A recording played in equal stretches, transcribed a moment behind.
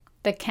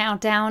The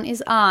countdown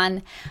is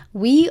on.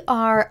 We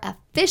are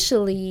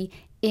officially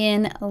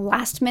in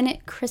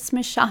last-minute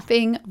Christmas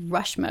shopping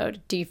rush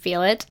mode. Do you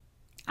feel it?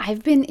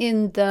 I've been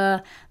in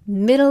the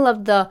middle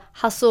of the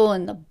hustle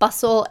and the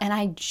bustle, and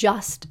I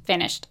just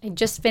finished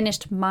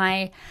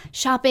my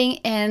shopping,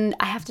 and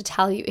I have to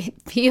tell you,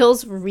 it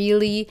feels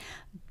really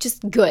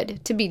just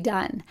good to be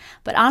done.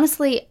 But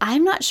honestly,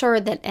 I'm not sure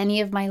that any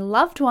of my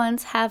loved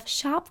ones have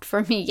shopped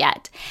for me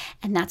yet.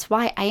 And that's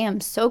why I am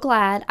so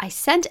glad I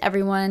sent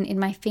everyone in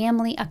my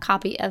family a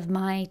copy of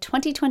my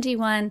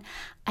 2021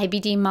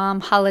 IBD Mom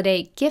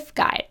Holiday Gift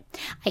Guide.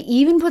 I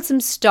even put some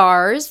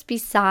stars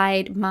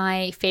beside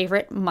my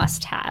favorite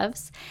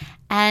must-haves.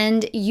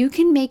 And you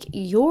can make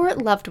your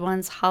loved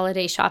one's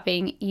holiday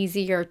shopping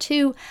easier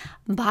too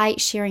by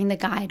sharing the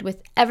guide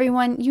with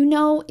everyone you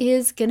know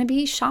is going to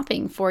be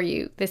shopping for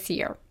you this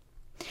year.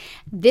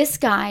 This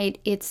guide,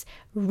 it's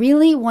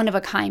really one of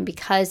a kind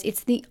because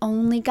it's the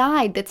only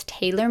guide that's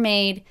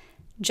tailor-made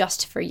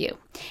just for you.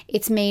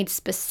 It's made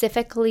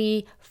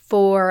specifically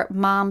for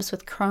moms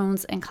with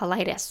Crohn's and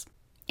colitis.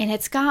 And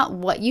it's got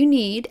what you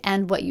need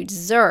and what you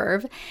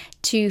deserve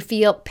to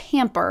feel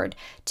pampered,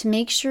 to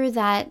make sure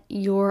that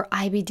your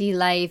IBD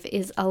life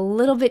is a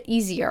little bit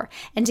easier,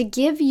 and to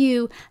give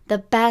you the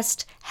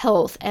best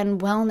health and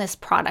wellness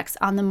products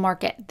on the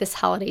market this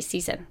holiday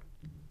season.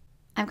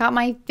 I've got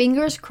my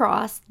fingers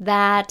crossed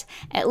that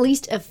at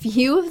least a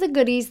few of the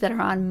goodies that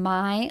are on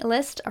my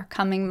list are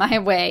coming my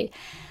way.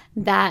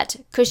 That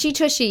cushy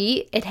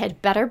tushy, it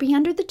had better be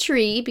under the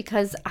tree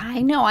because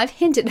I know I've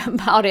hinted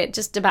about it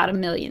just about a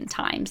million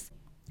times.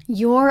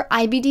 Your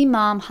IBD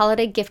Mom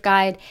Holiday Gift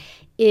Guide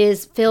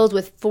is filled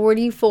with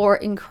 44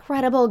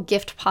 incredible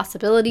gift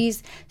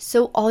possibilities.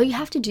 So all you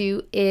have to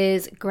do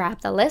is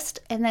grab the list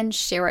and then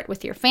share it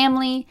with your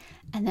family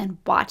and then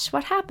watch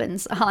what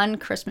happens on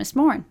Christmas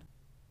morn.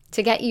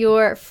 To get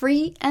your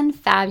free and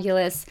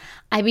fabulous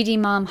IBD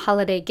Mom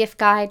Holiday Gift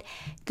Guide,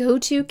 go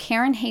to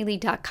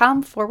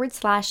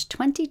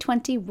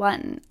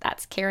KarenHaley.com/2021.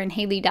 That's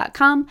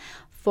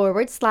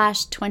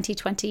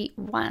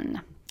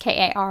KarenHaley.com/2021.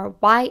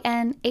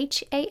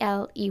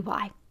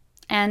 KarenHaley.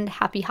 And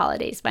happy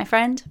holidays, my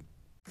friend.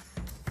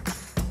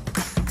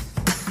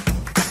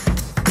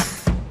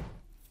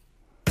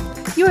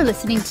 You're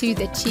listening to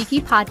the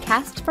Cheeky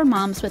Podcast for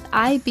moms with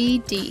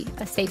IBD,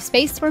 a safe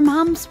space where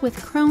moms with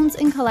Crohn's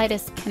and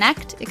colitis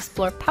connect,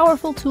 explore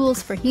powerful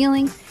tools for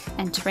healing,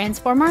 and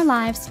transform our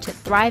lives to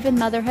thrive in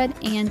motherhood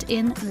and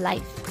in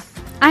life.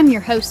 I'm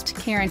your host,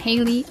 Karen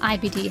Haley,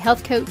 IBD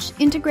health coach,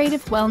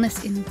 integrative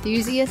wellness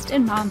enthusiast,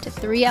 and mom to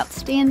 3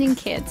 outstanding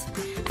kids.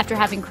 After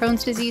having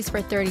Crohn's disease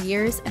for 30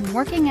 years and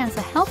working as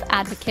a health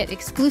advocate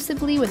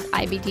exclusively with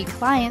IBD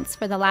clients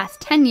for the last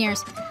 10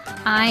 years,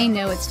 I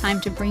know it's time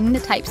to bring the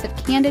types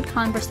of candid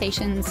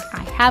conversations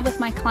I have with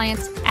my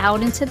clients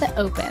out into the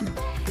open.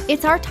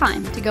 It's our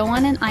time to go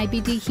on an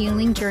IBD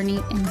healing journey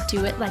and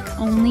do it like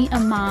only a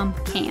mom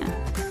can.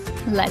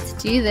 Let's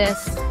do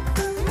this.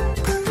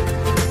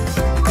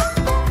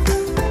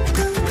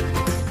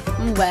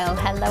 Well,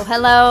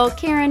 hello,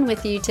 Karen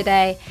with you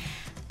today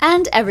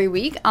and every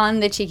week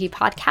on the Cheeky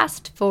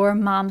Podcast for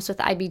moms with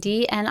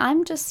IBD. And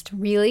I'm just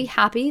really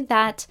happy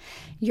that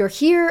you're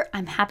here.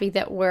 I'm happy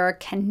that we're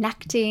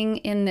connecting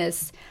in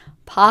this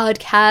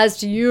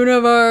podcast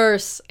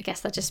universe. I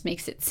guess that just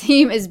makes it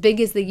seem as big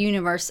as the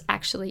universe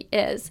actually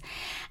is.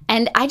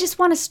 And I just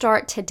want to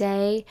start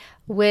today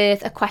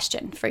with a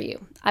question for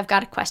you. I've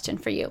got a question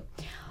for you.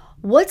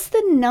 What's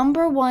the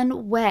number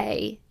one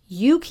way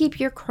you keep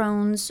your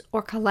Crohn's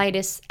or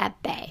colitis at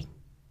bay?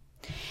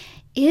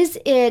 Is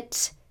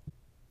it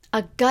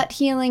a gut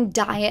healing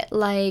diet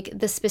like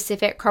the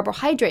specific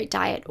carbohydrate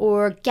diet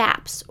or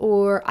GAPS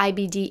or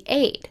IBD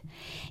aid?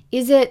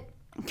 Is it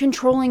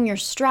controlling your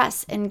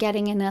stress and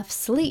getting enough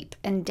sleep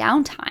and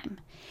downtime?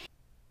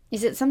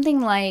 Is it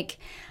something like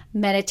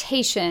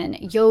meditation,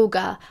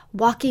 yoga,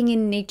 walking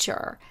in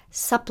nature,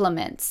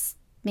 supplements?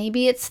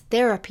 Maybe it's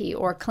therapy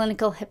or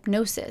clinical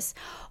hypnosis,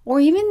 or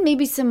even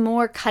maybe some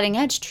more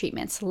cutting-edge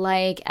treatments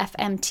like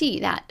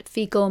FMT, that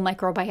fecal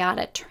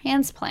microbiota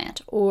transplant,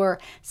 or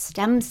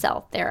stem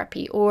cell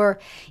therapy, or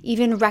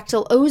even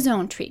rectal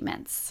ozone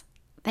treatments.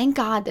 Thank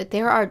God that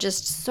there are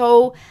just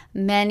so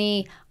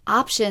many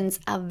options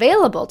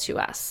available to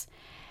us.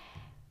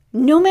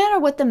 No matter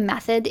what the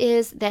method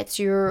is, that's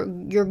your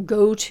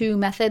go-to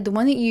method, the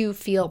one that you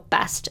feel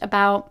best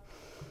about,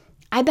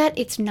 I bet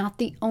it's not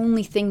the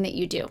only thing that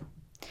you do.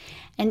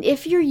 And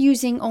if you're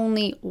using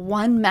only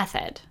one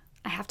method,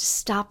 I have to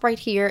stop right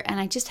here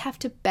and I just have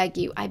to beg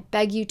you. I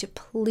beg you to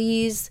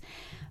please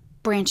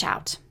branch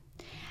out.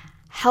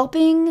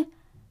 Helping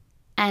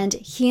and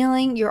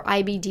healing your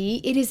IBD,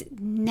 it is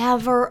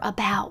never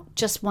about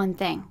just one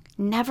thing,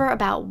 never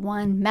about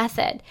one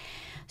method.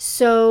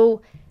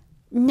 So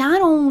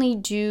not only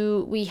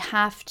do we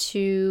have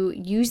to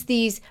use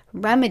these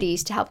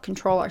remedies to help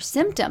control our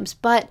symptoms,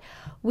 but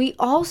we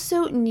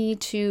also need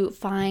to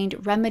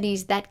find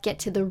remedies that get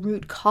to the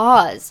root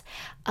cause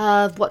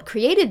of what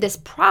created this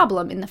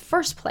problem in the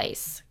first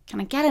place. Can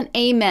I get an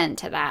amen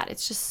to that?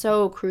 It's just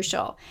so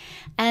crucial.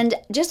 And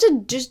just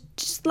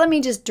let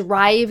me just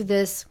drive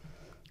this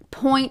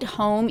point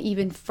home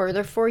even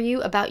further for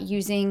you about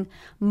using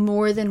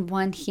more than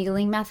one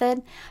healing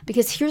method,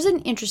 because here's an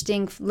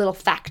interesting little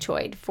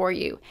factoid for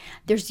you.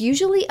 There's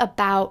usually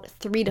about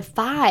 3 to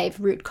 5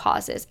 root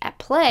causes at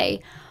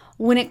play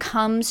when it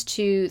comes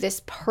to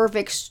this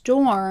perfect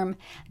storm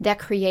that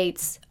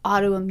creates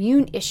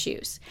autoimmune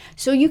issues.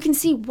 So you can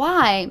see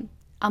why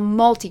a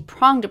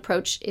multi-pronged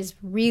approach is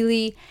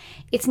really,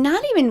 it's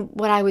not even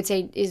what I would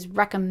say is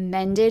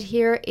recommended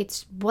here.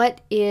 It's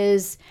what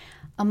is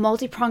a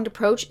multi-pronged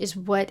approach is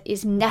what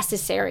is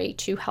necessary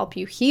to help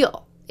you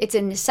heal. It's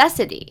a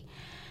necessity,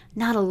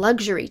 not a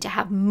luxury to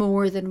have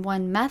more than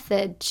one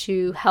method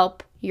to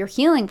help your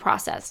healing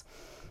process.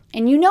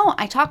 And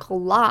I talk a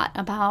lot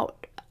about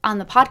on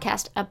the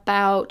podcast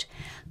about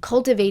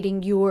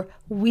cultivating your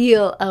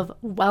wheel of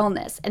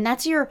wellness. And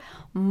that's your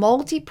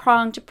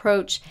multi-pronged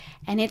approach.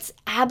 And it's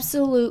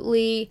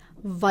absolutely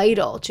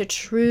vital to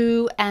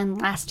true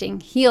and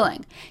lasting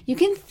healing. You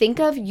can think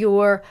of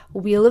your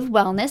wheel of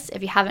wellness,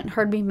 if you haven't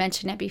heard me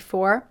mention it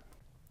before,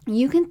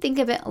 you can think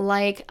of it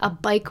like a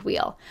bike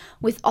wheel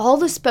with all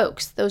the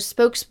spokes, those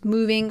spokes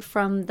moving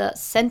from the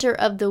center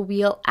of the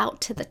wheel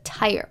out to the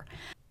tire.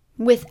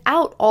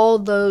 Without all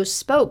those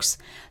spokes,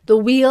 the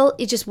wheel,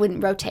 it just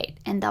wouldn't rotate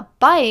and the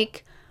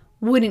bike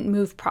wouldn't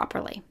move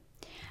properly.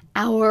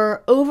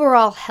 Our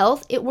overall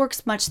health, it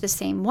works much the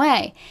same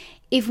way.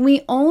 If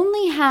we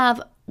only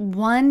have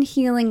one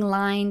healing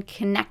line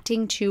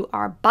connecting to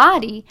our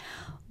body,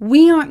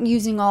 we aren't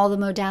using all the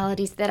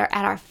modalities that are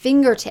at our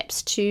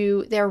fingertips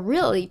to their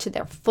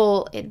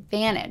full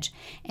advantage.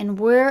 And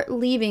we're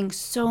leaving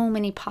so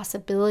many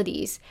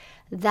possibilities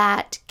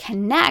that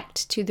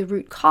connect to the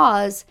root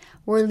cause.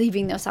 We're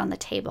leaving those on the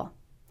table.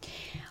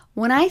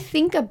 When I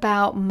think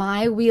about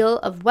my wheel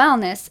of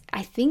wellness,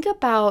 I think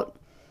about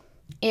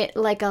it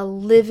like a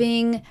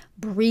living,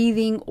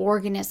 breathing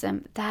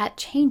organism that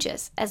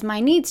changes as my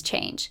needs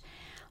change.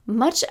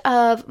 Much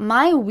of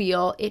my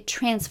wheel, it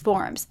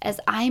transforms as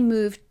I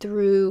move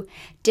through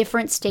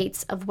different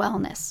states of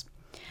wellness.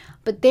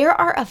 But there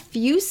are a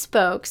few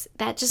spokes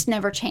that just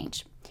never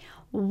change.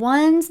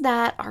 Ones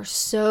that are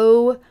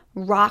so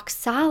rock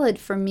solid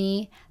for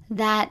me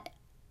that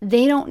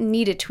they don't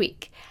need a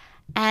tweak.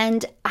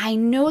 And I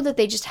know that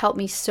they just help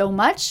me so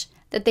much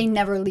that they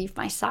never leave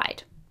my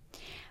side.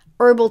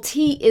 Herbal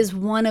tea is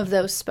one of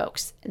those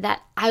spokes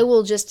that I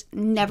will just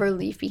never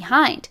leave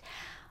behind.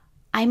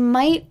 I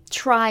might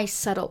try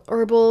subtle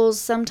herbals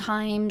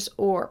sometimes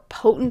or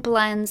potent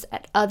blends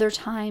at other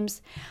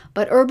times,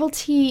 but herbal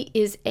tea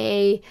is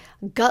a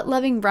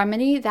gut-loving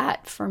remedy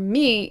that for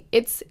me,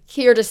 it's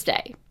here to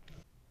stay.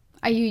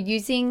 Are you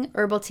using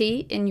herbal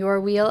tea in your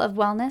wheel of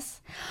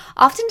wellness?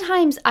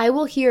 Oftentimes, I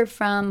will hear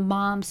from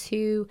moms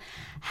who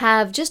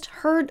have just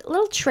heard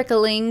little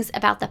tricklings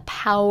about the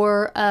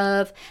power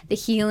of the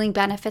healing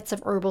benefits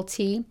of herbal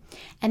tea,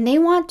 and they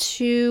want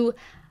to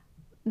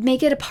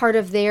make it a part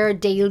of their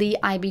daily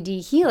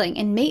IBD healing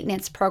and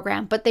maintenance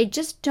program, but they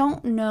just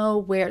don't know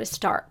where to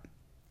start.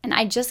 And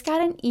I just got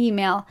an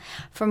email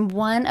from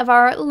one of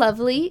our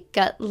lovely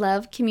Gut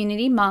Love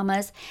community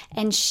mamas,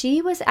 and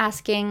she was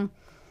asking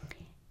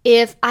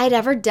if I'd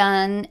ever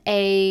done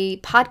a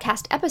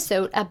podcast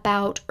episode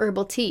about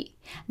herbal tea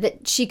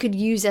that she could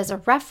use as a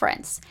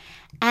reference.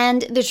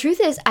 And the truth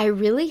is, I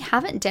really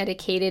haven't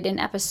dedicated an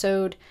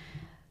episode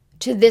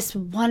to this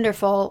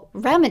wonderful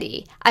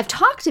remedy. I've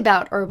talked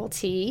about herbal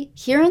tea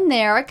here and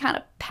there, I kind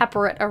of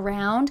pepper it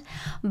around,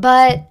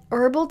 but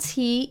herbal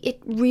tea, it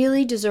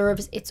really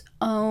deserves its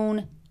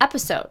own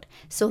episode.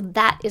 So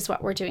that is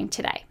what we're doing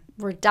today.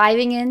 We're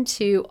diving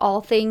into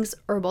all things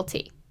herbal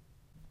tea.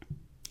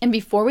 And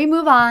before we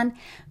move on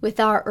with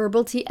our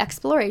herbal tea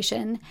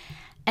exploration,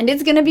 and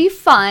it's going to be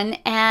fun,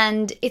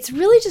 and it's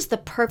really just the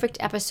perfect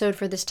episode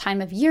for this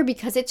time of year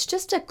because it's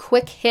just a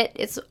quick hit.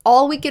 It's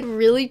all we could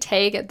really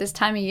take at this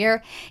time of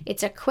year.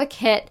 It's a quick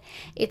hit.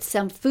 It's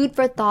some food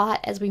for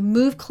thought as we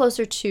move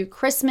closer to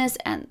Christmas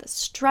and the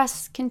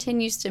stress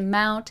continues to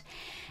mount.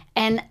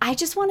 And I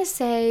just want to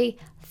say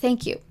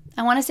thank you.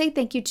 I want to say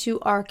thank you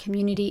to our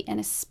community and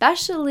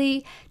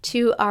especially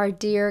to our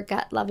dear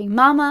gut-loving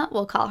mama.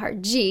 We'll call her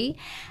G.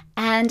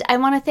 And I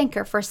want to thank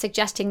her for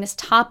suggesting this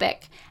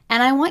topic.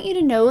 And I want you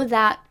to know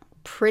that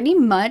pretty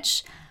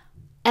much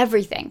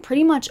everything,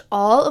 pretty much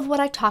all of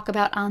what I talk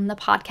about on the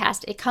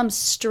podcast, it comes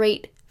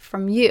straight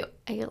from you.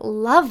 I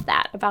love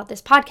that about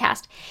this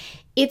podcast.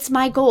 It's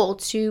my goal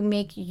to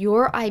make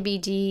your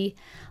IBD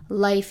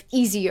life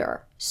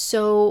easier.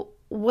 So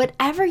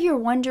whatever you're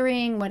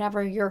wondering,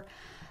 whatever you're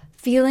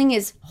feeling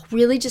is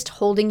really just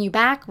holding you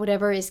back,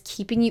 whatever is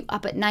keeping you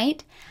up at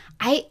night,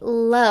 I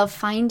love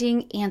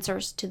finding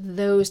answers to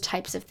those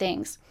types of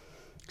things.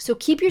 So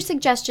keep your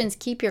suggestions,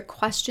 keep your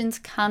questions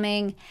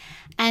coming.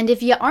 And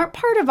if you aren't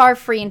part of our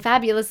free and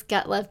fabulous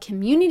Gut Love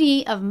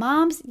community of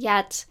moms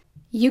yet,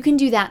 you can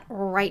do that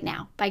right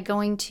now by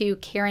going to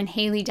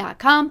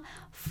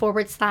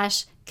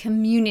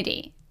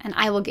KarenHaley.com/community, and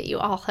I will get you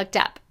all hooked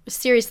up.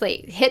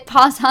 seriously, hit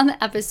pause on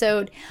the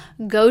episode,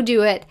 go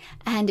do it,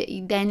 and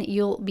then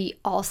you'll be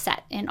all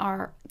set in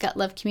our Gut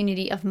Love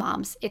community of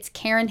moms. It's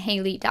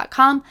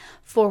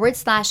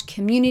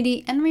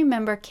KarenHaley.com/community. And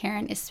remember,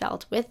 Karen is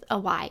spelled with a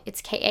Y.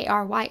 It's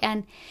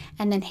Karyn,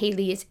 and then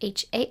Haley is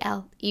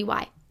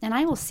Haley. And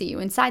I will see you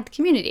inside the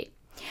community.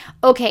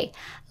 Okay,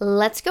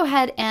 let's go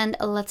ahead and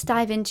let's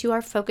dive into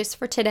our focus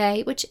for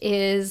today, which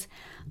is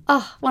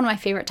one of my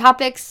favorite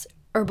topics,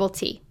 herbal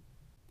tea.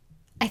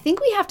 I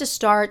think we have to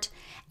start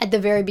at the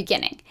very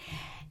beginning.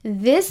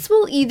 This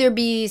will either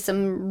be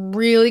some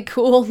really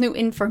cool new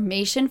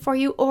information for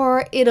you,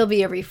 or it'll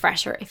be a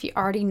refresher if you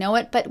already know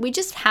it, but we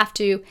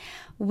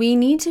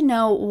need to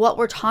know what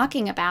we're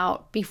talking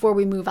about before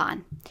we move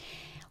on.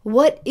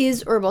 What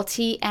is herbal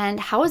tea and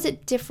how is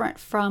it different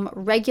from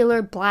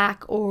regular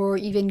black or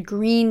even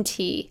green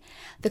tea?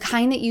 The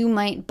kind that you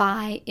might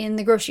buy in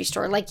the grocery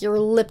store, like your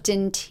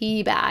Lipton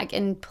tea bag.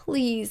 And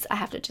please, I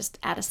have to just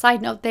add a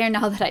side note there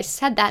now that I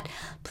said that,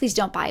 please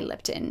don't buy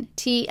Lipton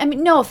tea. I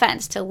mean, no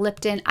offense to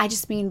Lipton. I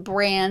just mean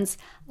brands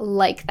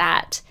like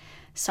that.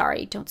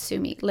 Sorry, don't sue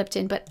me,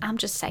 Lipton, but I'm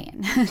just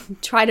saying,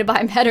 try to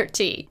buy better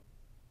tea.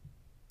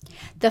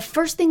 The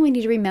first thing we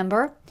need to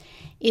remember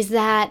is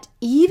that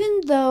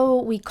even though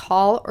we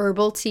call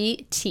herbal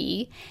tea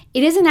tea,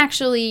 it isn't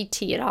actually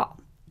tea at all.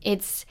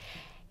 It's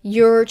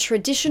your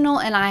traditional,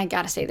 and I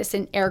gotta say this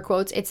in air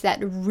quotes, it's that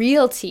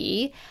real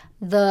tea,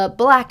 the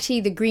black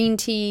tea, the green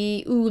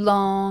tea,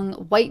 oolong,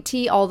 white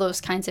tea, all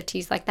those kinds of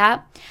teas like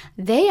that.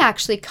 They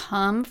actually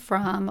come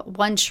from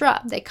one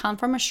shrub. They come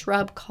from a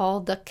shrub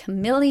called the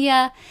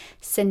Camellia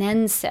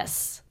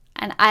sinensis.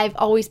 And I've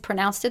always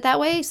pronounced it that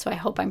way, so I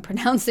hope I'm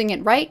pronouncing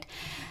it right.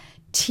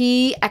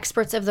 Tea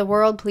experts of the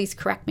world, please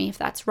correct me if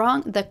that's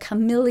wrong, the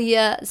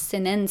Camellia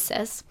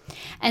sinensis.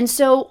 And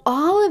so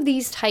all of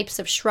these types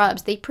of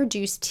shrubs, they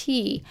produce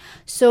tea.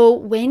 So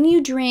when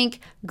you drink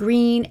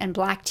green and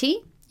black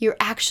tea, you're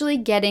actually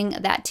getting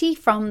that tea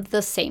from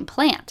the same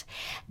plant.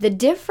 The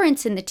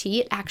difference in the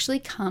tea, it actually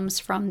comes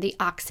from the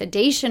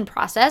oxidation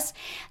process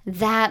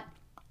that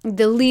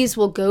the leaves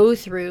will go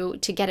through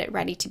to get it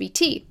ready to be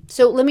tea.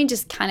 So let me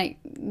just kind of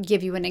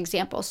give you an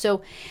example.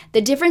 So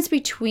the difference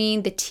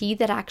between the tea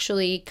that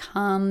actually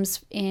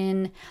comes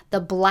in the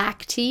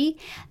black tea,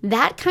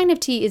 that kind of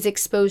tea is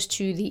exposed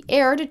to the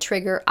air to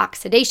trigger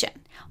oxidation.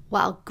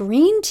 While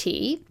green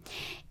tea,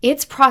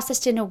 it's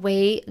processed in a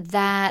way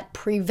that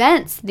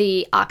prevents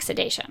the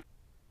oxidation.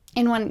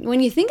 And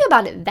when you think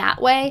about it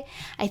that way,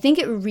 I think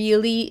it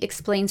really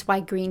explains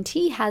why green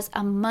tea has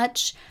a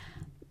much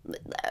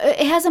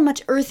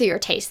earthier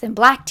taste than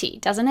black tea,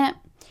 doesn't it?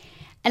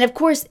 And of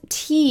course,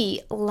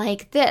 tea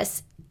like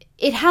this,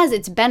 it has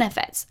its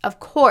benefits. Of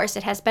course,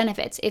 it has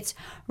benefits. It's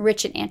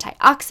rich in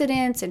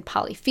antioxidants and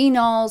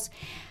polyphenols.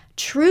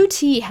 True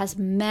tea has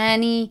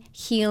many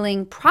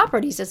healing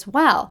properties as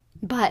well.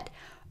 But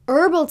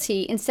herbal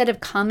tea, instead of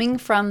coming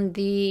from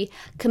the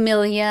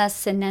Camellia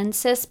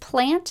sinensis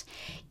plant,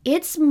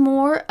 it's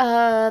more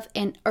of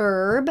an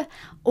herb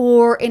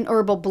or an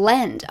herbal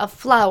blend of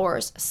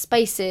flowers,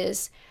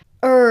 spices,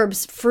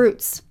 herbs,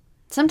 fruits.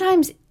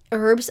 Sometimes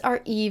herbs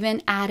are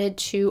even added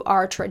to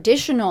our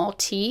traditional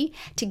tea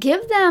to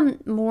give them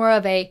more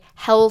of a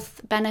health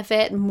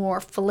benefit,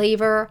 more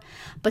flavor.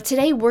 But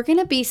today we're going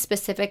to be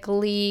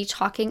specifically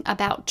talking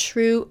about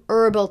true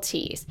herbal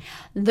teas,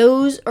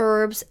 those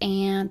herbs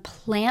and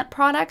plant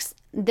products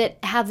that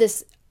have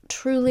this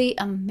truly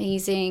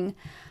amazing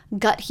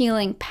gut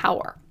healing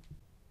power.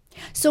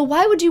 So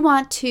why would you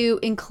want to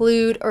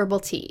include herbal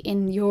tea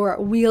in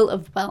your wheel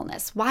of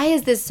wellness? Why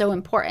is this so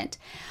important?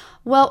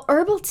 Well,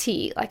 herbal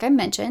tea, like I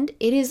mentioned,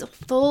 it is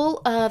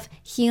full of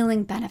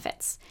healing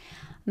benefits,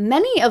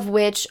 many of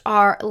which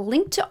are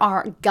linked to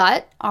our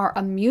gut, our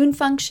immune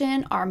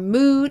function, our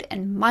mood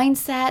and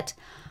mindset,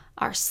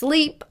 our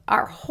sleep,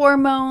 our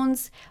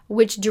hormones,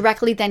 which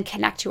directly then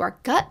connect to our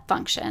gut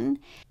function,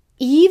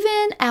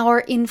 even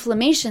our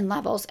inflammation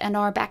levels and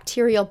our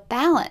bacterial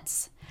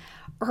balance.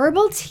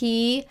 Herbal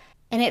tea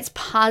and its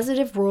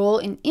positive role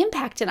and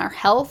impact in our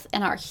health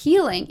and our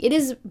healing, it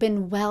has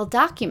been well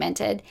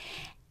documented,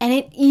 and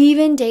it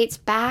even dates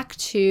back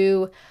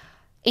to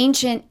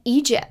ancient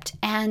Egypt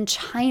and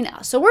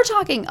China. So we're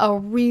talking a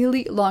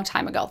really long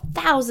time ago,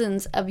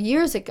 thousands of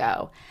years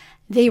ago,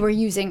 they were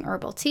using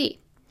herbal tea.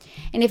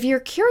 And if you're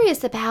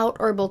curious about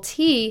herbal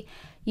tea,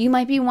 you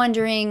might be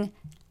wondering,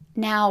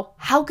 now,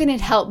 how can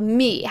it help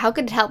me? How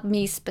can it help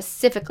me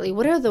specifically?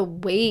 What are the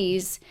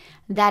ways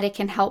that it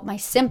can help my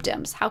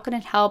symptoms? How can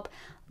it help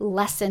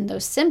lessen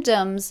those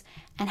symptoms?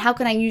 And how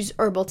can I use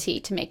herbal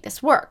tea to make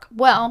this work?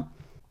 Well,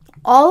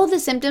 all of the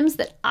symptoms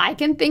that I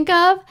can think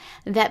of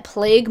that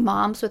plague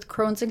moms with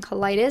Crohn's and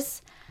colitis,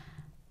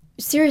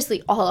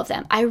 seriously, all of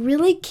them. I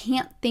really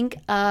can't think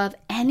of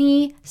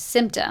any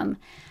symptom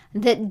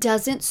that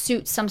doesn't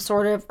suit some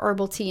sort of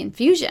herbal tea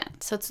infusion.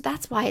 So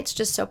that's why it's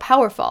just so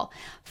powerful.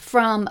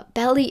 From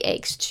belly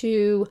aches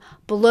to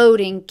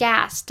bloating,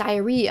 gas,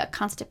 diarrhea,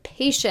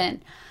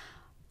 constipation,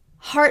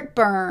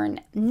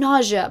 heartburn,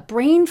 nausea,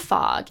 brain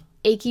fog,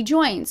 achy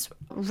joints,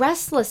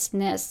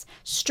 restlessness,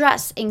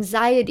 stress,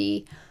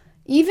 anxiety,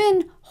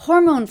 even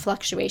hormone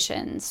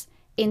fluctuations,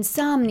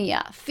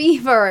 insomnia,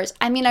 fevers.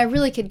 I mean, I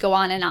really could go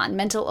on and on.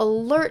 Mental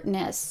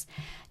alertness,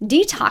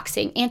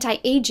 detoxing,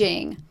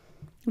 anti-aging,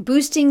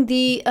 boosting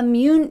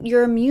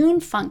your immune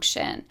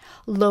function,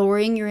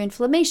 lowering your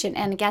inflammation,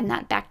 and again,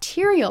 that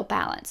bacterial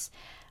balance.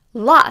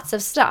 Lots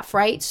of stuff,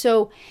 right?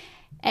 So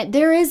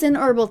there is an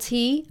herbal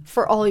tea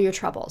for all your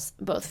troubles,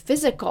 both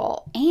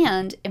physical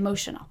and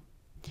emotional.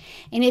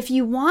 And if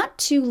you want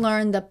to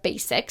learn the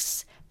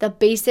basics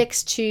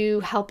to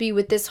help you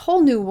with this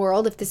whole new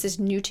world, if this is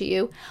new to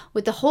you,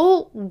 with the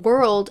whole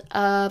world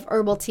of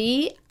herbal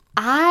tea,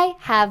 I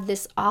have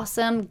this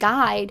awesome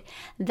guide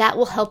that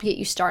will help get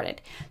you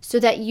started so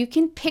that you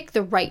can pick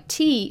the right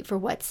tea for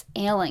what's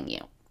ailing you.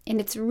 And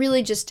it's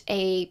really just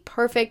a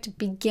perfect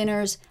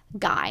beginner's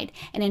guide.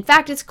 And in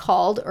fact, it's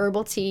called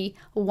Herbal Tea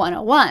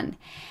 101.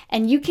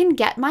 And you can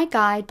get my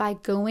guide by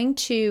going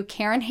to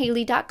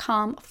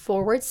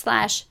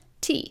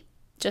KarenHaley.com/tea.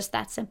 Just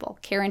that simple.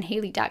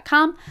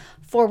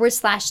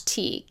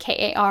 KarenHaley.com/tea.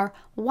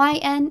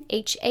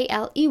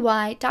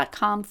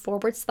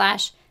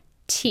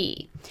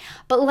 KarenHaley.com/tea.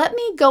 But let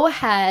me go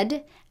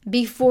ahead,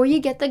 before you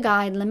get the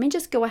guide, let me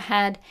just go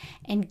ahead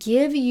and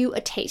give you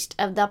a taste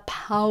of the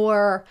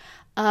power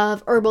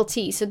of herbal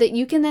tea so that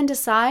you can then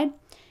decide,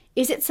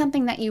 is it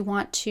something that you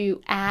want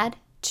to add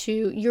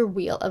to your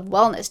wheel of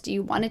wellness? Do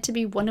you want it to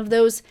be one of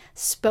those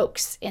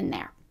spokes in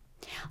there?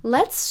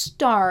 Let's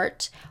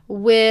start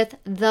with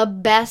the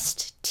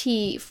best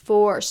tea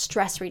for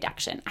stress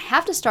reduction. I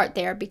have to start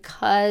there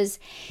because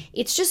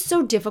it's just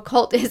so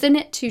difficult, isn't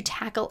it, to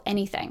tackle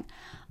anything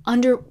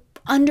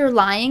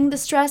underlying the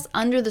stress,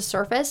 under the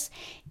surface,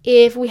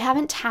 if we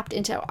haven't tapped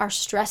into our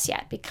stress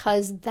yet,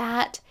 because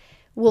that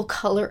will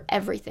color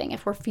everything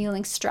if we're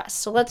feeling stressed.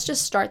 So let's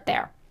just start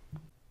there.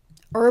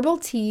 Herbal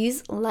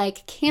teas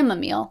like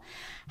chamomile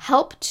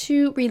help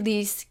to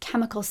release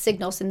chemical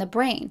signals in the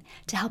brain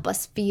to help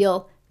us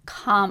feel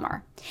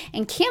calmer.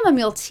 And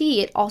chamomile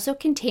tea, it also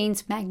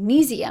contains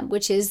magnesium,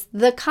 which is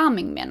the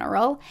calming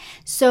mineral.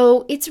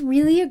 So it's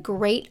really a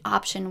great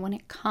option when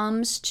it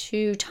comes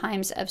to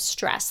times of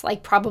stress,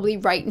 like probably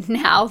right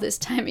now, this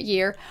time of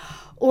year,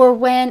 or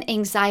when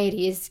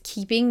anxiety is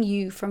keeping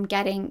you from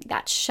getting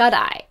that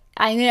shut-eye.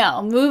 I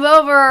know, move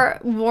over,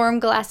 warm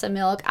glass of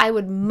milk. I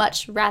would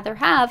much rather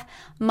have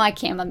my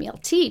chamomile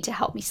tea to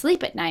help me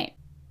sleep at night.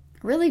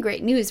 Really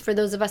great news for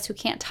those of us who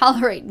can't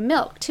tolerate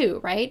milk too,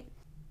 right?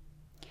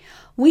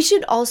 We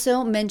should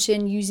also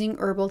mention using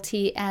herbal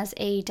tea as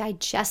a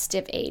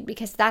digestive aid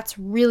because that's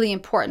really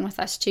important with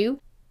us too.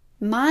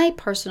 My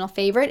personal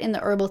favorite in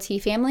the herbal tea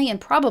family, and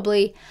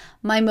probably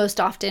my most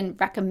often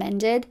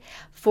recommended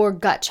for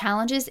gut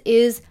challenges,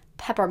 is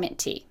peppermint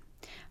tea.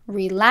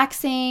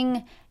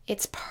 Relaxing.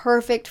 It's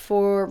perfect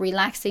for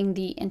relaxing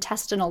the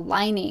intestinal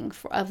lining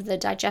of the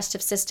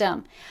digestive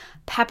system.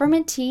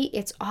 Peppermint tea,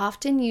 it's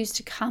often used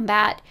to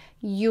combat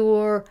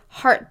your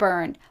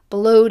heartburn,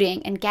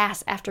 bloating, and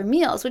gas after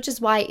meals, which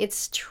is why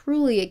it's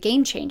truly a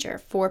game changer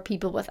for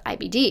people with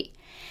IBD.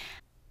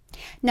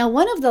 Now,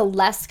 one of the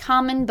less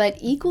common but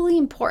equally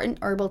important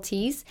herbal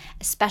teas,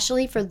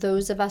 especially for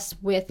those of us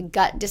with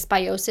gut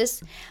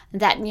dysbiosis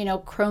that,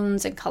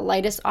 Crohn's and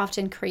colitis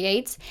often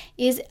creates,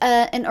 is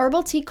an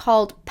herbal tea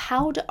called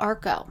Pau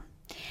d'Arco.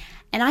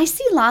 And I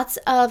see lots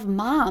of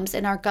moms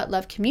in our Gut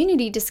Love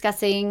community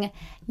discussing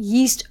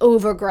yeast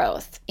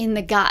overgrowth in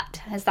the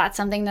gut. Is that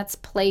something that's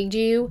plagued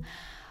you?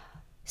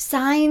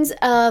 Signs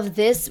of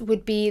this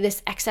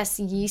excess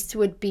yeast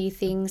would be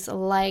things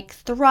like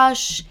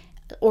thrush,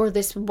 or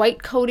this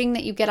white coating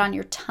that you get on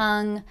your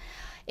tongue.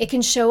 It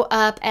can show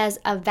up as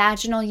a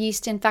vaginal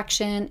yeast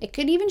infection. It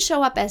could even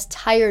show up as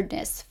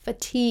tiredness,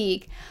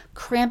 fatigue,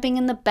 cramping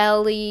in the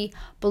belly,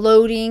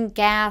 bloating,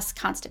 gas,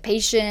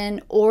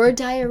 constipation, or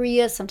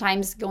diarrhea,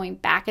 sometimes going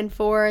back and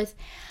forth.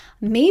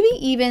 Maybe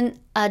even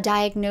a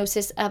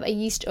diagnosis of a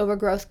yeast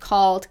overgrowth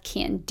called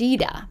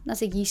Candida.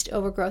 That's a yeast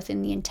overgrowth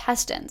in the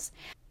intestines.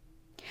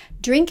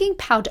 Drinking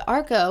Pau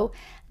d'Arco,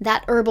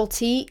 that herbal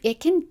tea, it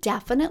can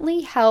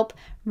definitely help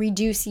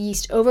reduce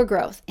yeast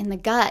overgrowth in the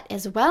gut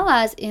as well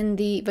as in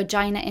the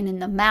vagina and in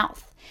the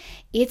mouth.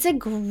 It's a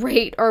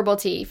great herbal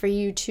tea for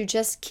you to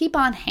just keep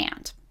on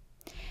hand.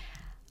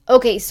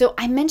 Okay, so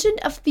I mentioned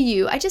a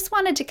few. I just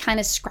wanted to kind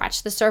of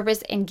scratch the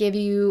surface and give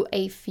you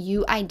a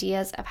few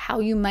ideas of how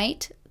you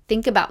might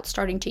think about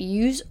starting to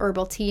use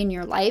herbal tea in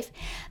your life.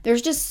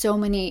 There's just so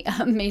many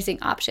amazing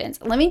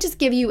options. Let me just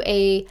give you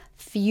a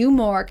few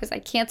more because I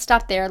can't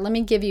stop there. Let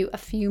me give you a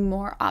few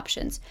more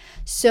options.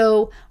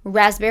 So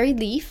raspberry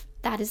leaf,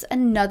 that is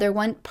another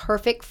one,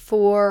 perfect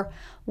for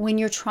when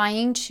you're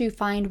trying to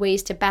find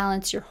ways to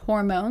balance your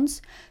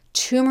hormones.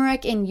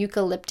 Turmeric and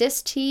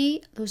eucalyptus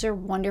tea, those are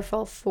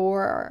wonderful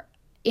for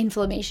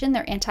inflammation.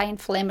 They're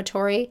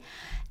anti-inflammatory.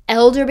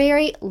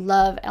 Elderberry,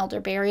 love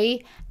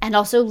elderberry, and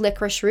also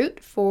licorice root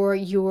for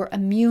your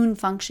immune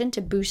function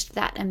to boost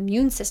that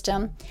immune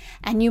system.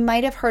 And you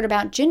might have heard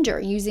about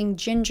ginger, using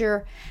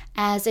ginger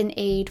as an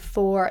aid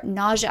for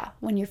nausea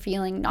when you're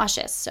feeling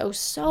nauseous.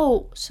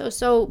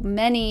 So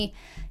many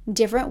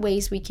different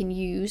ways we can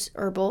use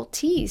herbal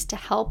teas to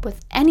help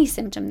with any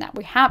symptom that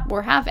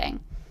we're having.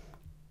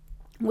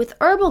 With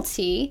herbal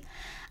tea,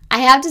 I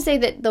have to say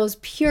that those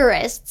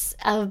purists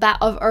of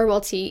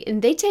herbal tea,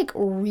 and they take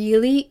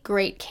really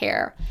great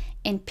care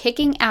in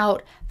picking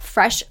out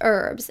fresh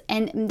herbs,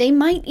 and they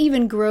might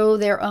even grow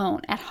their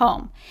own at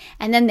home.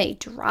 And then they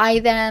dry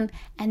them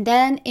and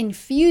then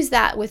infuse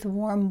that with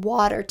warm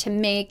water to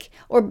make,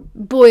 or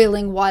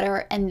boiling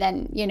water and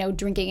then,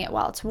 drinking it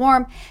while it's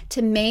warm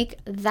to make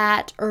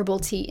that herbal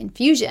tea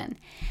infusion.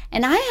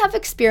 And I have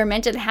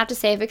experimented, I have to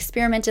say I've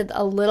experimented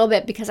a little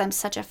bit because I'm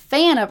such a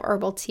fan of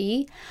herbal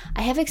tea.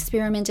 I have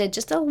experimented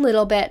just a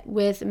little bit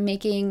with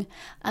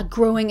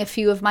growing a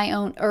few of my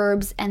own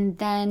herbs and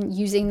then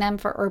using them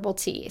for herbal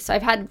tea. So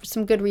I've had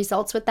some good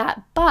results with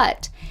that,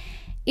 but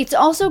it's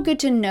also good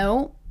to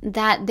know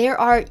that there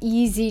are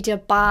easy to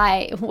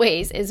buy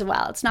ways as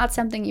well. It's not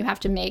something you have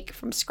to make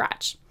from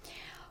scratch.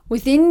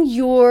 Within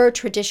your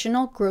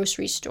traditional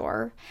grocery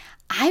store,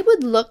 I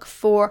would look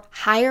for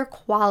higher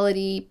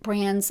quality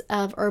brands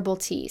of herbal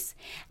teas.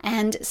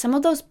 And some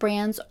of those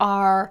brands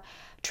are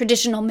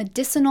traditional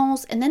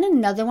medicinals. And then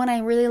another one I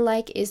really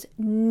like is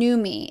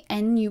Numi,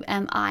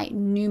 N-U-M-I,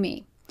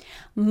 Numi.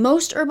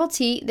 Most herbal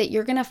tea that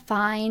you're going to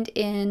find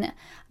in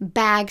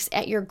bags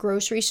at your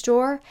grocery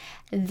store,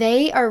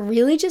 they are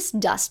really just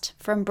dust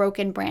from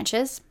broken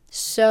branches.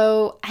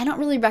 So I don't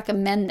really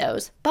recommend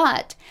those.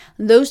 But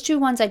those two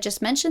ones I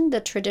just mentioned, the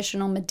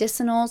traditional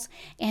medicinals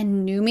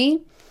and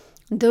Numi,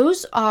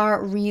 those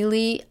are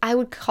really, I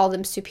would call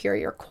them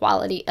superior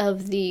quality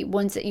of the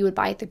ones that you would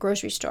buy at the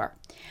grocery store.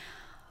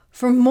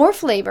 For more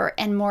flavor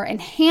and more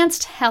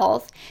enhanced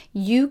health,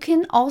 you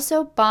can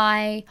also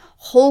buy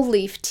whole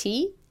leaf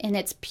tea in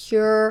its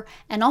pure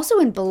and also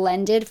in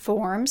blended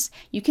forms.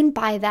 You can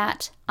buy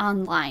that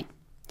online.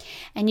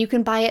 And you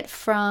can buy it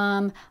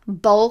from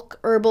bulk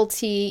herbal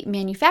tea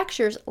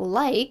manufacturers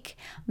like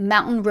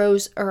Mountain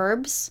Rose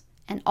Herbs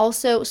and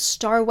also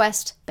Star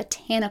West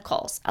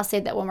Botanicals. I'll say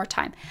that one more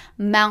time.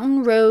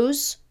 Mountain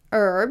Rose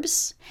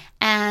Herbs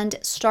and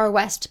Star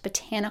West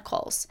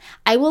Botanicals.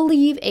 I will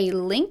leave a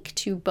link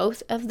to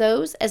both of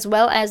those as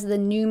well as the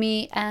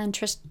Numi and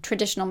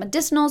traditional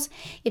medicinals.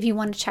 If you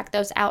want to check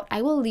those out,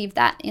 I will leave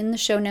that in the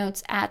show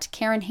notes at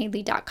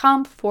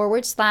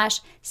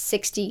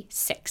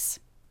KarenHaley.com/66.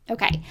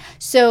 Okay,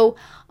 so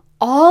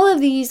all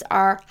of these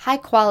are high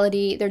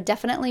quality. They're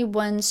definitely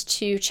ones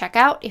to check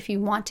out if you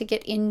want to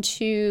get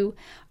into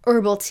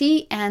herbal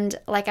tea. And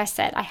like I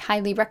said, I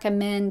highly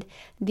recommend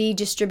the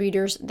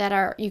distributors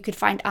that you could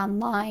find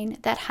online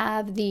that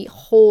have the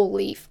whole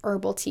leaf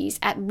herbal teas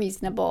at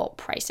reasonable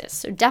prices.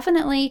 So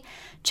definitely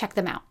check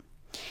them out.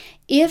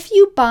 If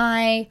you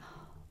buy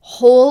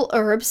whole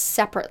herbs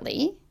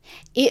separately,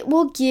 it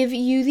will give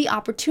you the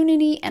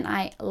opportunity, and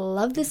I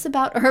love this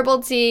about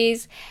herbal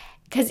teas,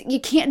 because you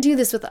can't do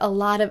this with a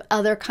lot of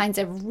other kinds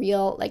of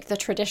real, like the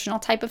traditional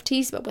type of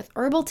teas, but with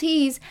herbal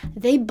teas,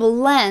 they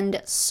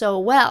blend so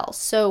well.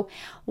 So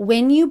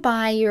when you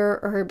buy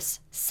your herbs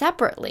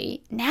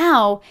separately,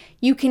 now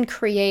you can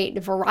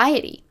create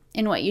variety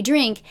in what you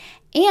drink,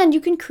 and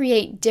you can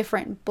create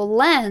different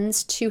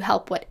blends to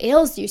help what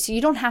ails you. So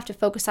you don't have to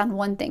focus on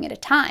one thing at a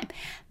time.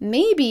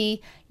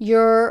 Maybe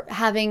you're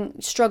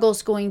having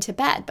struggles going to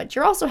bed, but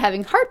you're also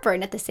having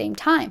heartburn at the same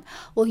time.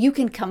 Well, you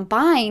can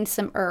combine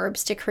some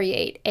herbs to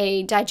create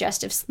a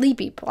digestive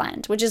sleepy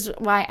blend, which is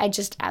why I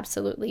just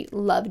absolutely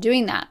love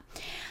doing that.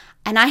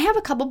 And I have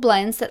a couple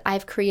blends that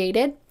I've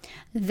created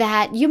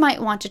that you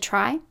might want to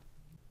try.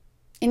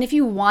 And if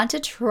you want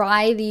to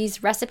try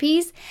these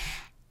recipes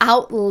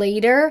out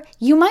later,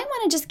 you might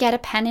want to just get a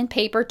pen and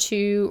paper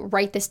to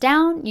write this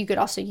down. You could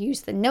also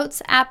use the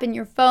Notes app in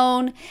your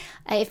phone.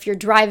 If you're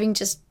driving,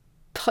 just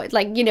put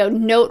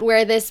note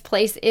where this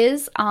place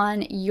is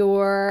on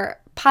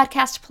your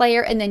podcast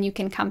player, and then you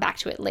can come back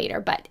to it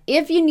later. But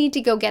if you need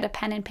to go get a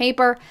pen and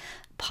paper,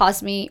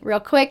 pause me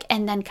real quick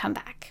and then come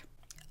back.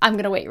 I'm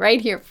going to wait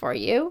right here for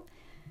you.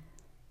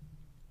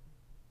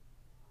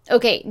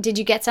 Okay, did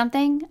you get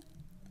something?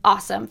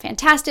 Awesome,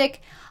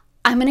 fantastic.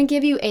 I'm going to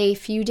give you a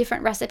few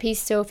different recipes,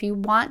 so if you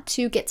want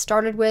to get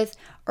started with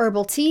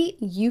herbal tea,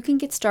 you can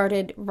get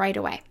started right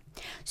away.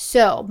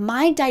 So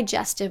my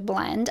digestive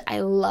blend,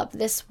 I love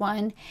this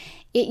one.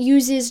 It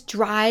uses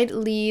dried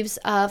leaves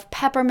of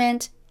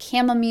peppermint,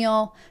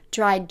 chamomile,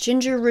 dried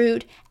ginger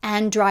root,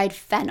 and dried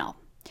fennel.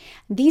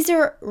 These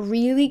are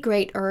really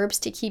great herbs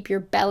to keep your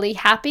belly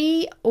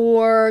happy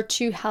or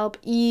to help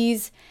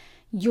ease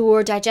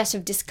your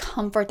digestive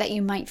discomfort that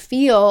you might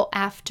feel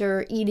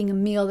after eating a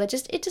meal that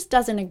just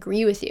doesn't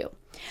agree with you.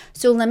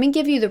 So let me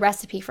give you the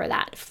recipe for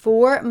that.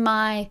 For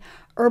my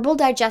herbal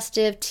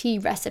digestive tea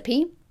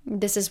recipe,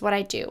 this is what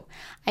I do.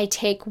 I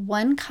take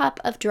 1 cup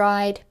of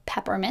dried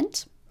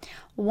peppermint,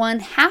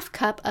 1/2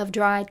 cup of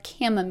dried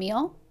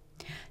chamomile,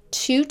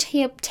 2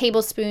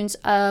 tablespoons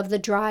of the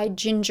dried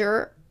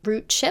ginger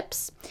root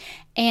chips,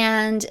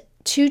 and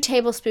 2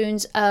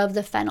 tablespoons of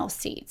the fennel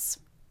seeds.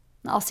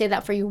 I'll say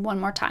that for you one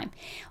more time.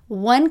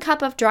 1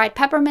 cup of dried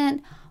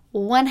peppermint,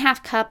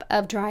 1/2 cup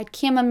of dried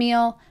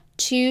chamomile,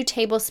 2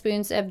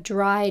 tablespoons of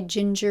dried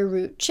ginger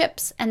root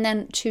chips, and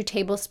then 2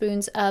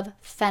 tablespoons of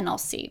fennel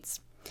seeds.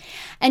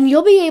 And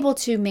you'll be able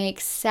to make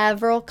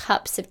several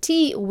cups of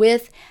tea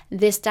with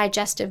this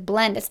digestive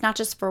blend. It's not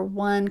just for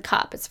 1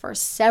 cup, it's for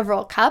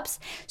several cups.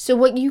 So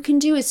what you can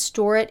do is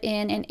store it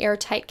in an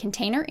airtight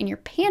container in your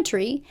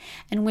pantry,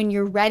 and when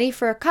you're ready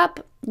for a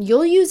cup,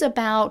 you'll use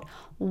about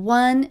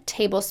 1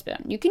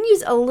 tablespoon. You can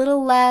use a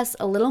little less,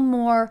 a little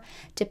more,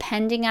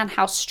 depending on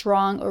how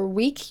strong or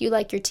weak you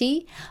like your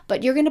tea,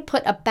 but you're going to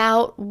put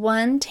about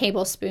 1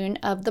 tablespoon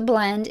of the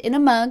blend in a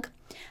mug.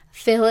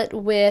 Fill it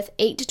with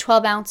 8 to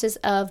 12 ounces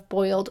of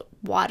boiled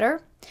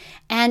water.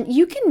 And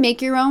you can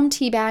make your own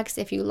tea bags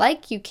if you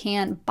like. You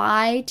can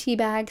buy tea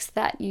bags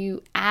that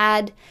you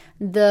add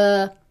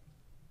the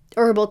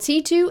herbal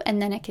tea to, and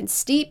then it can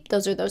steep.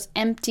 Those are those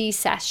empty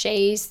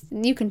sachets.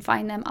 You can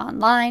find them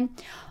online.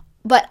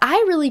 But I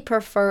really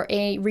prefer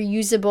a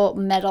reusable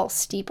metal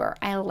steeper.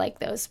 I like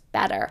those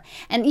better.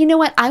 And you know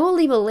what? I will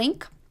leave a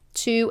link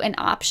to an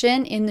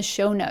option in the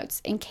show notes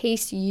in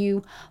case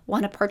you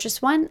want to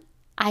purchase one.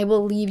 I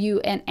will leave you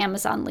an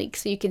Amazon link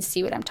so you can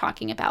see what I'm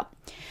talking about.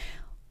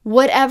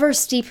 Whatever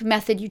steep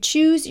method you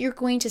choose, you're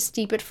going to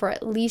steep it for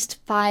at least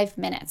 5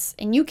 minutes.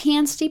 And you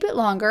can steep it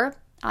longer.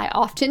 I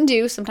often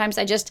do. Sometimes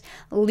I just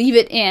leave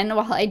it in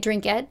while I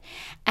drink it.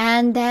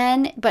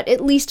 But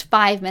at least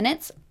 5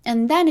 minutes.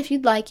 And then if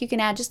you'd like, you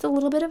can add just a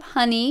little bit of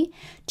honey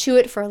to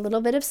it for a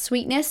little bit of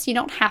sweetness. You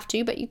don't have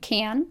to, but you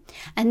can.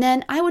 And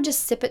then I would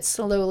just sip it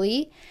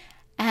slowly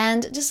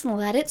and just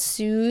let it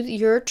soothe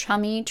your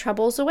tummy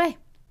troubles away.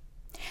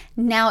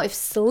 Now, if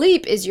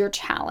sleep is your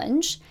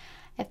challenge,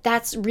 if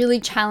that's really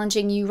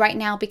challenging you right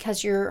now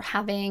because you're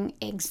having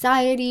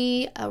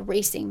anxiety, a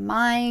racing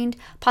mind,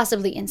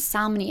 possibly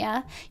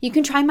insomnia, you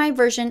can try my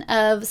version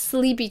of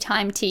Sleepy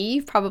Time tea.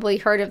 You've probably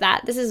heard of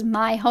that. This is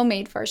my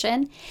homemade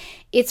version.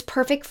 It's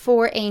perfect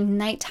for a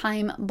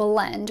nighttime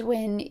blend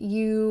when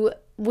you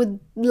would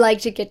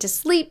like to get to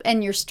sleep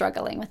and you're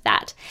struggling with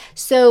that.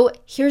 So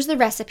here's the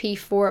recipe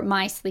for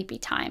my Sleepy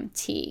Time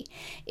tea.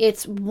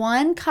 It's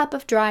 1 cup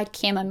of dried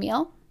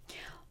chamomile,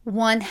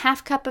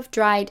 1/2 cup of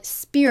dried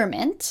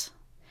spearmint,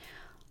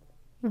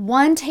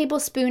 1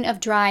 tablespoon of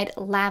dried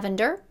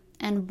lavender,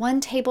 and 1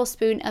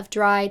 tablespoon of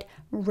dried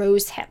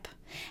rosehip.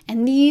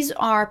 And these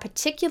are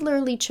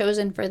particularly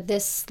chosen for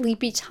this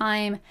Sleepy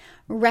Time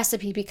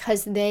recipe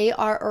because they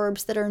are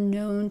herbs that are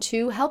known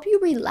to help you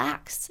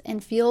relax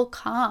and feel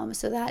calm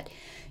so that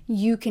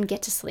you can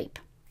get to sleep.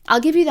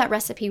 I'll give you that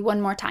recipe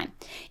one more time.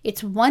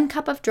 It's 1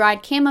 cup of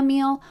dried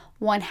chamomile,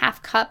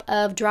 1/2 cup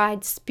of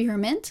dried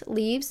spearmint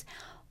leaves,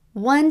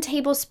 1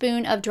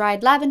 tablespoon of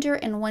dried lavender,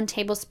 and 1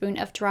 tablespoon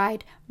of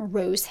dried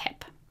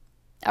rosehip.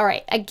 All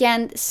right,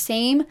 again,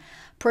 same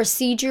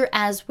procedure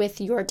as with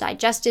your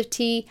digestive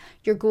tea.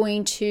 You're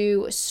going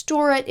to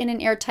store it in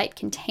an airtight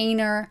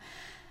container,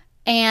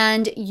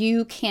 and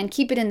you can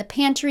keep it in the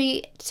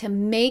pantry. To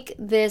make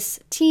this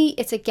tea,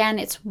 it's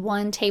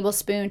 1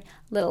 tablespoon,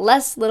 little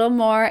less, little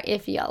more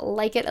if you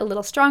like it a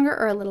little stronger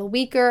or a little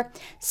weaker.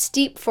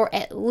 Steep for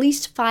at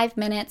least 5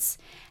 minutes.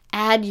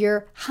 Add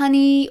your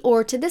honey,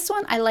 or to this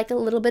one, I like a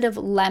little bit of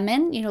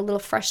lemon, a little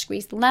fresh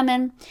squeezed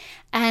lemon,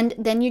 and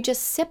then you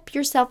just sip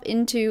yourself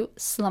into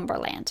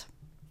slumberland.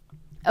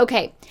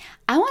 Okay,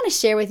 I want to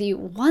share with you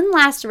one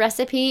last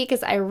recipe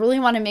because I really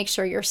want to make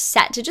sure you're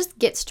set to just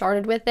get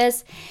started with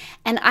this.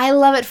 And I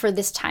love it for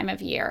this time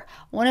of year.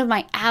 One of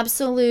my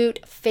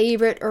absolute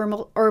favorite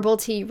herbal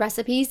tea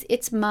recipes,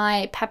 it's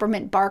my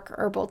peppermint bark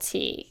herbal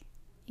tea.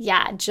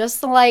 Yeah,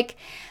 just like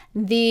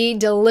the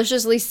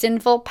deliciously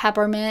sinful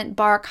peppermint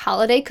bark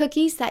holiday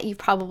cookies that you've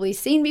probably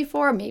seen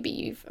before. Maybe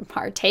you've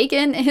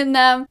partaken in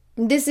them.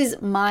 This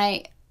is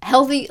my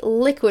healthy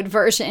liquid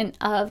version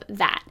of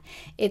that.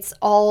 It's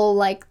all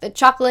like the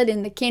chocolate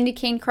and the candy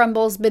cane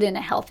crumbles, but in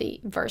a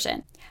healthy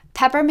version.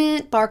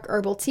 Peppermint bark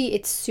herbal tea,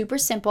 it's super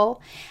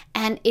simple,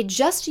 and it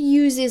just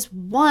uses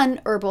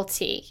 1 herbal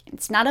tea.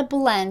 It's not a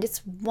blend, it's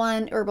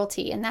 1 herbal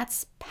tea, and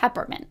that's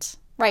peppermint.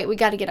 Right, we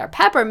got to get our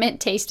peppermint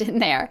taste in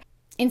there.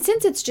 And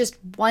since it's just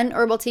 1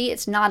 herbal tea,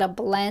 it's not a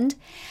blend,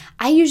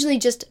 I usually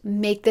just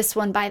make this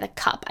one by the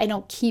cup. I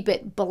don't keep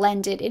it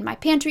blended in my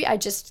pantry. I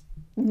just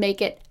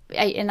make it,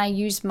 and I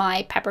use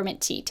my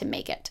peppermint tea to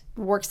make it.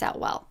 It works out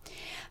well.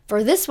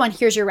 For this one,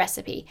 here's your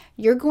recipe.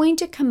 You're going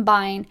to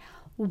combine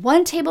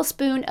 1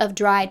 tablespoon of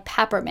dried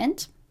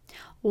peppermint,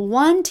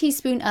 1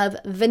 teaspoon of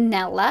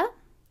vanilla,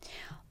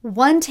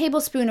 1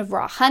 tablespoon of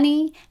raw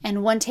honey,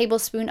 and 1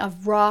 tablespoon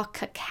of raw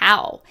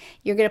cacao.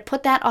 You're going to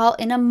put that all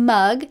in a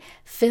mug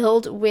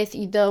filled with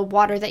the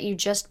water that you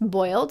just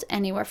boiled,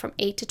 anywhere from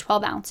 8 to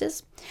 12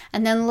 ounces.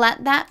 And then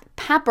let that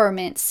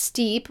peppermint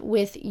steep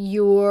with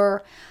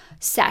your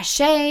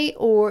sachet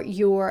or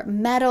your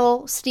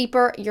metal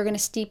steeper. You're going to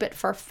steep it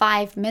for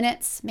 5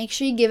 minutes. Make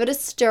sure you give it a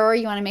stir.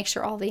 You want to make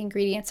sure all the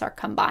ingredients are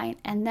combined,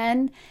 and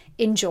then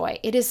enjoy.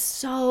 It is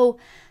so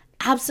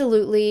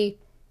absolutely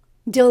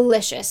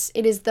delicious.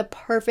 It is the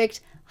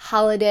perfect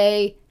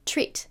holiday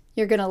treat.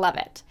 You're going to love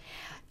it.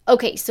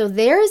 Okay, so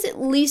there's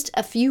at least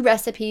a few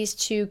recipes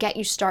to get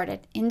you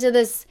started into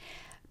this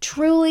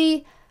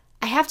truly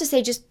I have to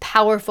say, just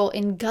powerful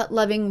and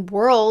gut-loving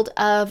world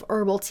of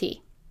herbal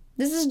tea.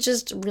 This is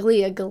just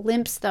really a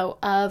glimpse, though,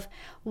 of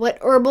what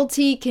herbal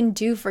tea can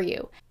do for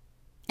you.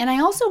 And I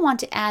also want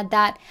to add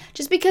that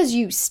just because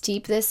you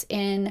steep this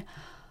in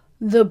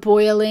the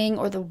boiling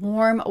or the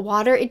warm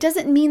water, it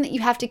doesn't mean that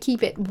you have to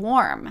keep it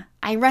warm.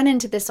 I run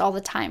into this all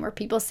the time where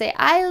people say,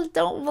 I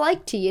don't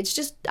like tea. It's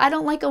just, I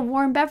don't like a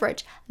warm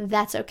beverage.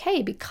 That's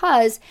okay,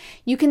 because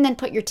you can then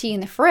put your tea in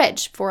the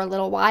fridge for a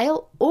little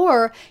while,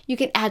 or you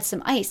can add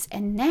some ice.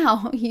 And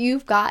now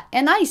you've got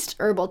an iced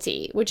herbal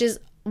tea, which is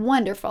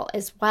wonderful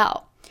as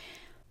well.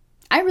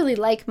 I really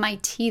like my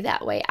tea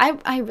that way.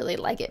 I really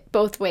like it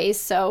both ways.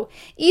 So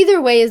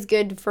either way is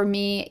good for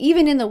me.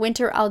 Even in the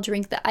winter, I'll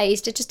drink the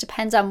iced. It just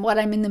depends on what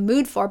I'm in the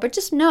mood for. But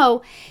just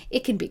know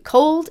it can be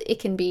cold, it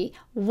can be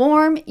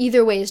warm.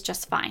 Either way is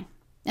just fine.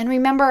 And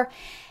remember,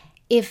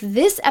 if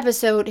this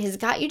episode has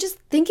got you just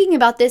thinking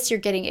about this, you're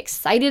getting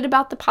excited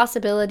about the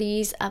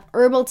possibilities of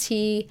herbal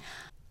tea,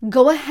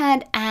 go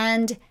ahead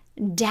and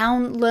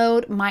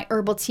download my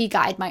herbal tea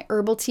guide, my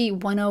Herbal Tea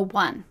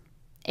 101.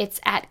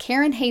 It's at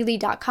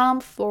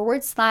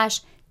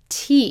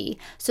KarenHaley.com/tea,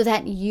 so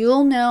that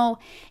you'll know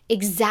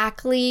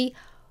exactly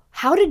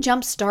how to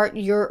jumpstart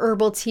your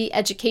herbal tea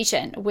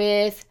education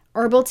with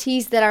herbal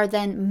teas that are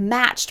then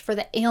matched for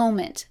the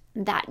ailment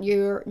that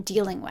you're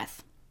dealing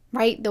with,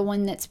 right? The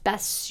one that's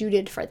best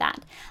suited for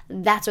that.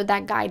 That's what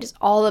that guide is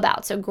all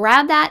about. So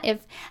grab that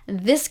if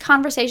this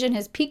conversation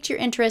has piqued your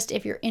interest,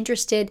 if you're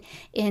interested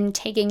in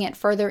taking it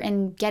further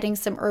and getting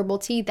some herbal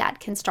tea that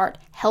can start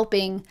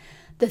helping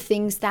the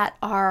things that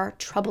are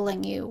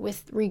troubling you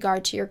with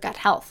regard to your gut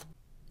health.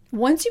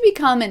 Once you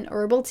become an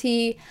herbal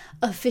tea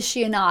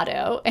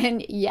aficionado,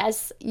 and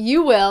yes,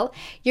 you will,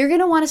 you're going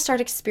to want to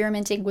start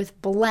experimenting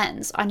with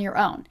blends on your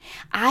own.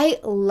 I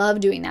love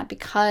doing that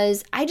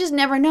because I just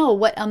never know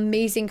what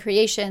amazing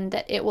creation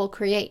that it will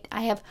create.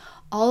 I have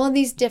all of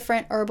these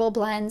different herbal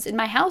blends in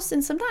my house,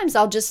 and sometimes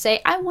I'll just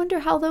say, I wonder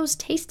how those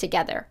taste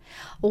together.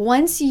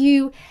 Once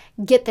you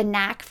get the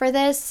knack for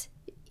this,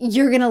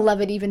 you're going to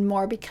love it even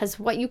more, because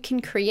what you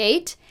can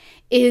create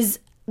is,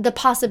 the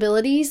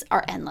possibilities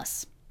are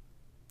endless.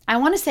 I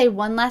want to say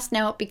one last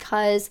note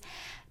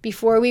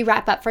before we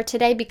wrap up for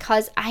today,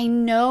 because I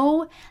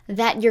know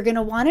that you're going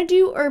to want to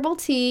do herbal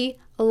tea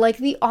like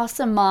the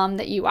awesome mom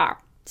that you are.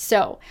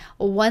 So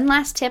one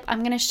last tip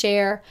I'm going to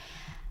share,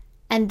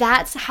 and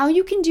that's how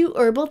you can do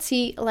herbal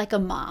tea like a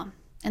mom.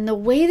 And the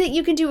way that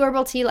you can do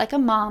herbal tea like a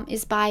mom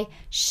is by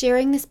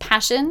sharing this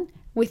passion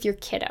with your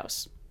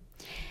kiddos.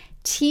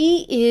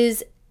 Tea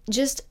is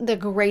just the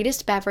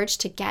greatest beverage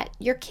to get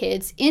your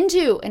kids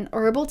into, and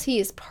herbal tea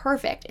is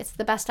perfect. It's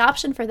the best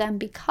option for them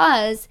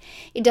because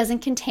it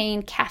doesn't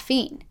contain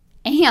caffeine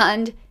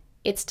and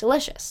it's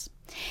delicious.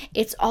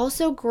 It's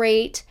also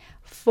great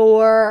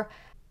for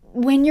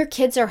when your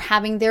kids are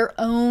having their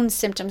own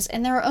symptoms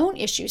and their own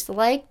issues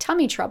like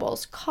tummy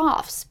troubles,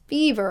 coughs,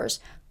 fevers,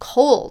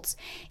 colds.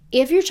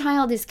 If your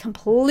child is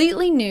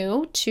completely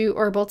new to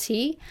herbal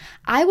tea,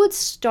 I would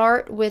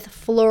start with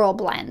floral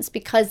blends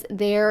because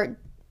they're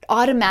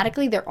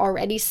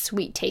already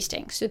sweet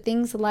tasting. So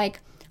things like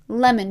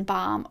lemon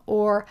balm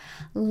or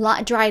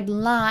dried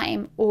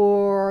lime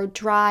or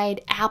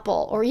dried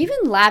apple or even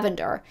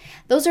lavender.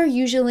 Those are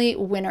usually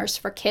winners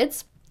for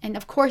kids. And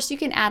of course, you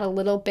can add a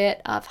little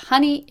bit of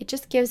honey. It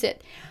just gives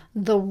it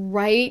the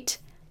right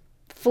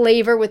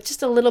flavor with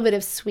just a little bit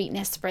of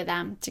sweetness for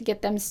them to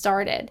get them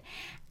started.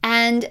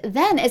 And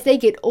then as they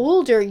get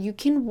older, you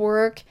can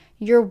work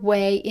your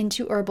way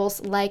into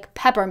herbals like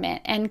peppermint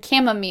and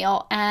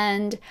chamomile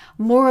and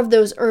more of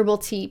those herbal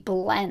tea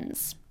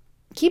blends.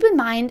 Keep in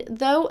mind,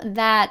 though,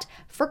 that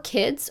for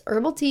kids,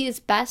 herbal tea is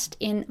best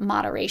in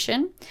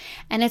moderation,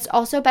 and it's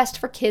also best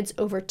for kids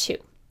over 2.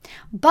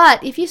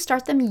 But if you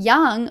start them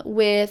young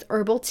with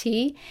herbal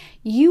tea,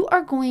 you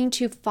are going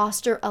to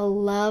foster a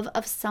love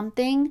of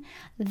something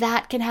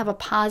that can have a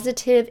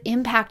positive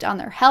impact on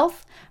their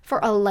health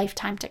for a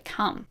lifetime to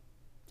come.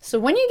 So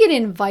when you get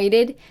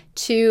invited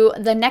to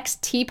the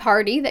next tea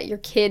party that your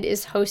kid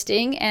is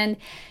hosting and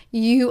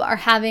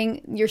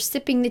you're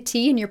sipping the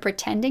tea and you're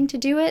pretending to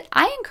do it,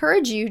 I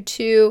encourage you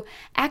to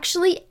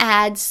actually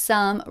add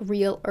some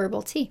real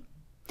herbal tea.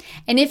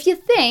 And if you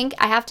think,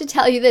 I have to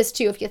tell you this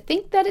too, if you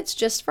think that it's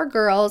just for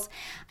girls,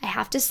 I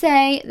have to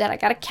say that I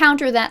got to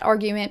counter that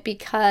argument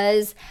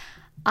because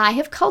I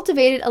have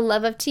cultivated a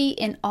love of tea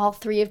in all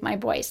 3 of my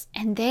boys,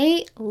 and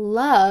they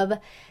love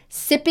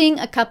sipping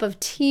a cup of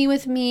tea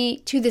with me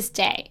to this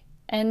day.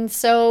 And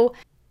so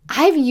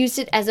I've used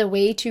it as a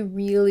way to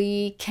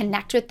really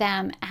connect with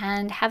them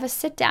and have a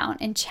sit down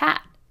and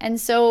chat. And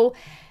so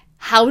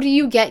how do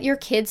you get your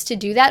kids to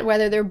do that,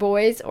 whether they're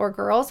boys or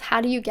girls?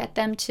 How do you get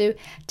them to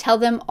tell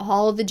them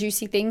all the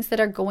juicy things that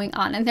are going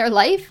on in their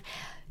life?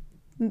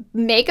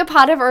 Make a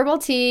pot of herbal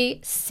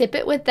tea, sip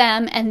it with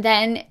them, and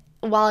then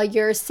while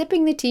you're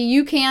sipping the tea,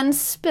 you can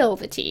spill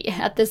the tea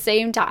at the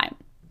same time.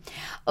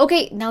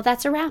 Okay, now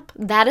that's a wrap.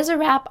 That is a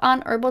wrap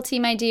on herbal tea,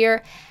 my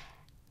dear.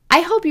 I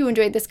hope you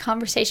enjoyed this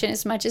conversation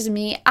as much as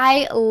me.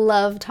 I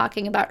love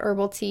talking about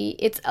herbal tea.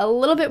 It's a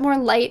little bit more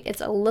light. It's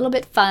a little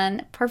bit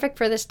fun, perfect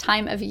for this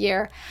time of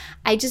year.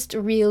 I just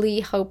really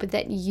hope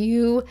that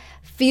you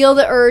feel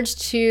the urge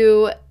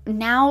to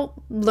now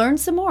learn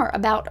some more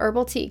about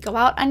herbal tea. Go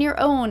out on your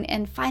own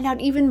and find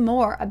out even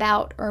more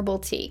about herbal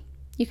tea.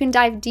 You can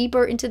dive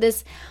deeper into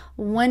this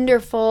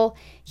wonderful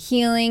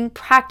healing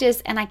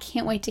practice, and I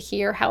can't wait to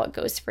hear how it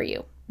goes for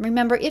you.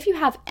 Remember, if you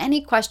have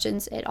any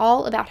questions at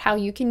all about how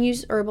you can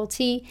use herbal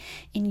tea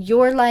in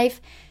your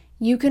life,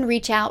 you can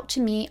reach out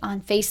to me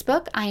on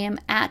Facebook. I am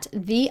at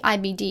the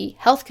IBD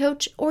Health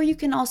Coach, or you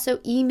can also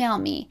email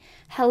me.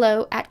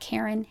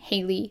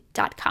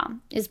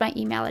 hello@KarenHaley.com is my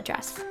email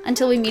address.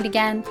 Until we meet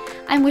again,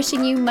 I'm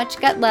wishing you much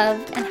gut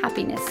love and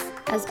happiness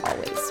as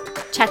always.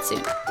 Chat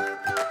soon.